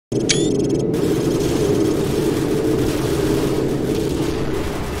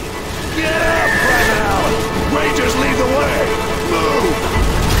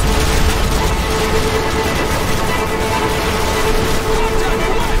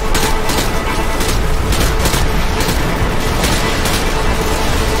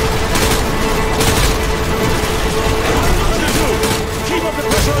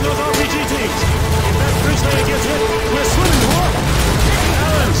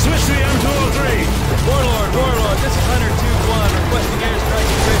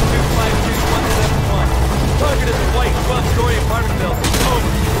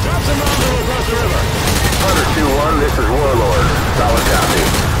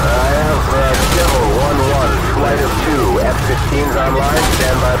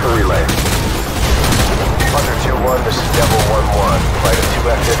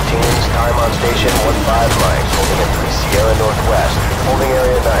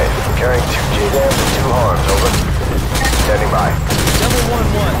Carrying 2 JDAMs and 2 harms, over. Standing by. Double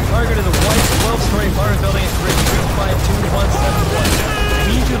 1-1. Target is a white 12-story apartment building at Bridge 252171. I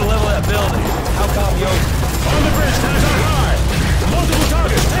need you to level that building. How copy, over? On the bridge, guys on high! Multiple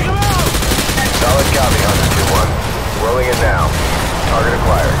targets, take them out! Solid copy, Hunter 2-1. Rolling in now. Target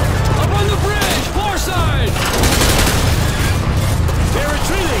acquired. Up on the bridge! Far side! They're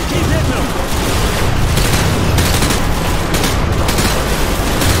retreating, keep hitting them!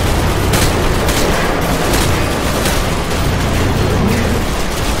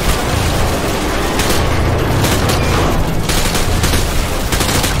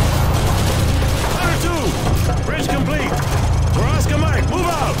 Bridge complete! We're Oscar Mike, move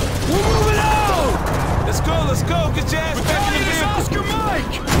out! We're moving out! Let's go! Get your ass back in the vehicle! Oscar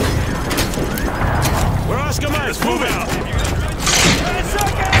Mike! We're Oscar Mike, move out! 10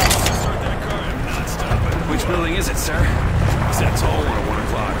 seconds! Which building is it, sir? It's that tall one at 1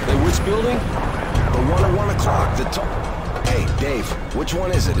 o'clock. Hey, which building? The one at 1 o'clock. The tall... Hey, Dave, which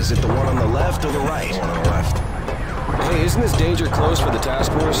one is it? Is it the one on the left or the right? The one on the left. Hey, isn't this danger close for the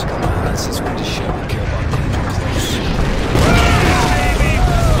task force? Come on, since when does Shepard care about danger close?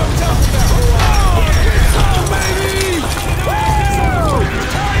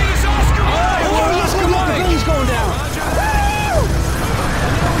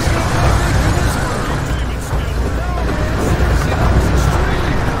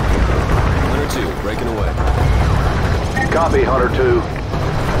 Breaking away. Copy, Hunter 2.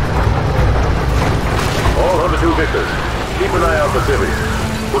 All Hunter 2 victors, keep an eye out for civvies.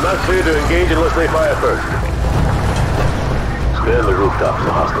 We're not clear to engage unless they fire first. Scan the rooftops for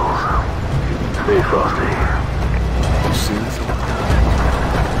hostiles. Stay frosty. You see anything?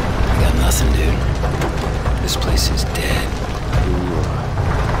 I got nothing, dude. This place is dead.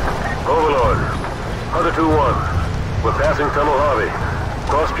 Overlord, Hunter 2-1. We're passing Tunnel Harvey.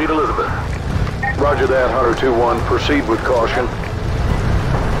 Cross Street Elizabeth. Roger that, Hunter 2-1. Proceed with caution.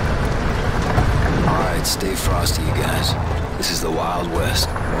 Alright, stay frosty, you guys. This is the Wild West.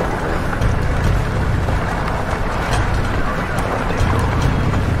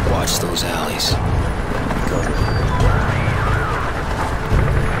 Watch those alleys. Cover.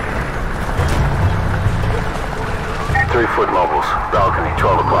 3-foot mobiles. Balcony,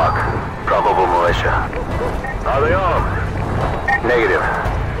 12 o'clock. Probable militia. Are they armed? Negative.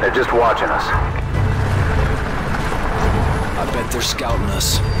 They're just watching us. I bet they're scouting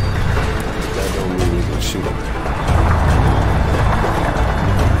us. That don't mean we can shoot them.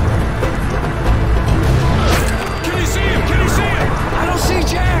 Can you see him? Can you see him? I don't see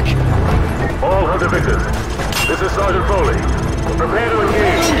Jack! All Hunter victors. This is Sergeant Foley. Prepare to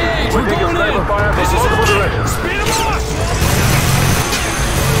engage. We're taking sniper fire from multiple directions. Speed him up!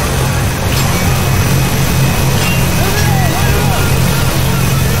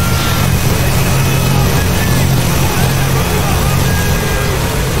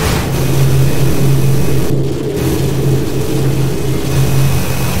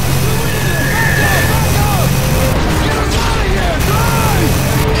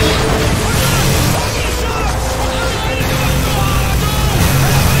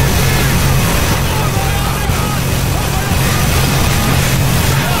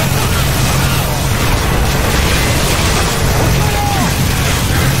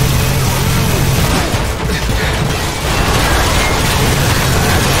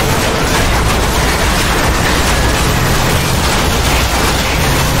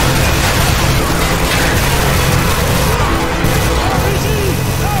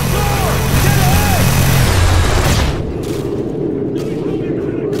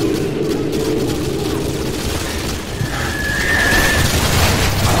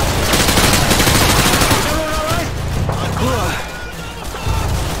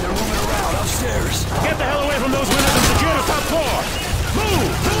 Get the hell away from those windows and secure the top floor!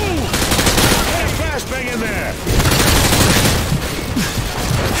 Move! Move! Get a flashbang in there!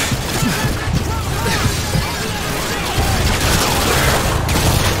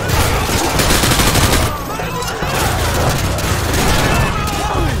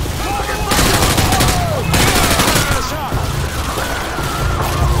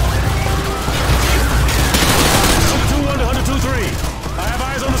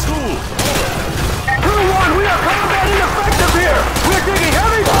 We are combat ineffective here! We're digging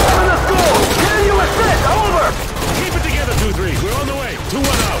heavy fire in the school! Can you assist? Over!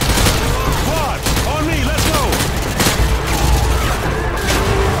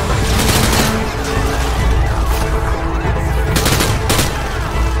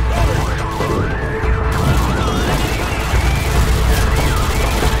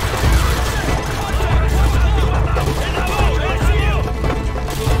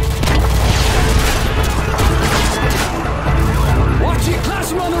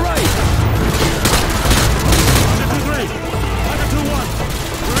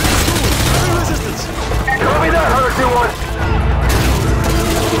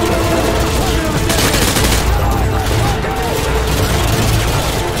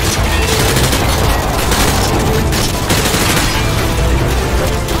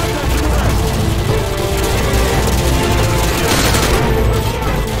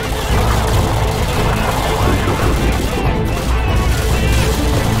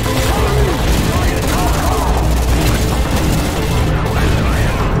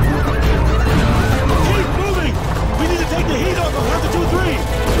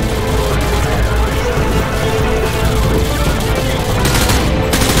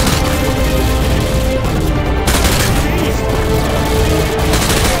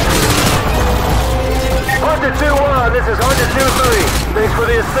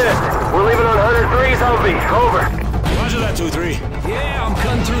 dismissed. We're leaving on 103's Humvee. Over. Roger that, 2-3. Yeah, I'm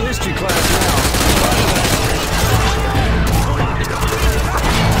cutting through history class now.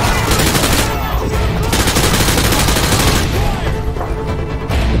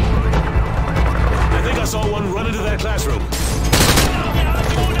 I think I saw one run into that classroom.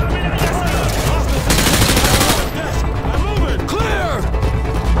 I'm moving! Clear!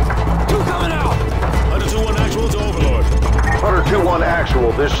 Two coming out! 102-1 actual to Overlord. 102-1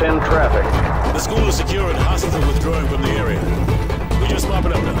 actual, this end traffic. The school is secure and hostiles are withdrawing from the area. We just mop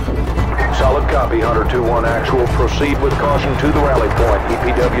it up now. Solid copy, 102-1 actual. Proceed with caution to the rally point.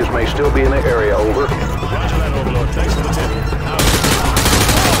 EPWs may still be in the area, over. Roger that, Overlord. Thanks for the tip. Out.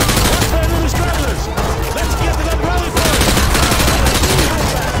 What's that in the stragglers? Let's get to that rally point!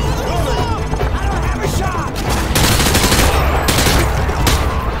 I don't have a shot!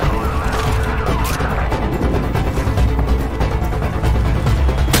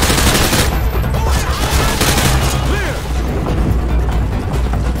 Clear!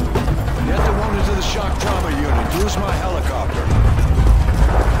 Get the wounded to the shock trauma unit. Use my helicopter.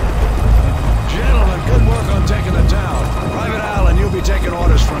 Gentlemen, good work on taking the town. Private Allen, you'll be taking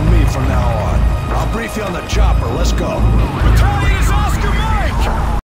orders from me from now on. I'll brief you on the chopper. Let's go. Battalion is Oscar Mike!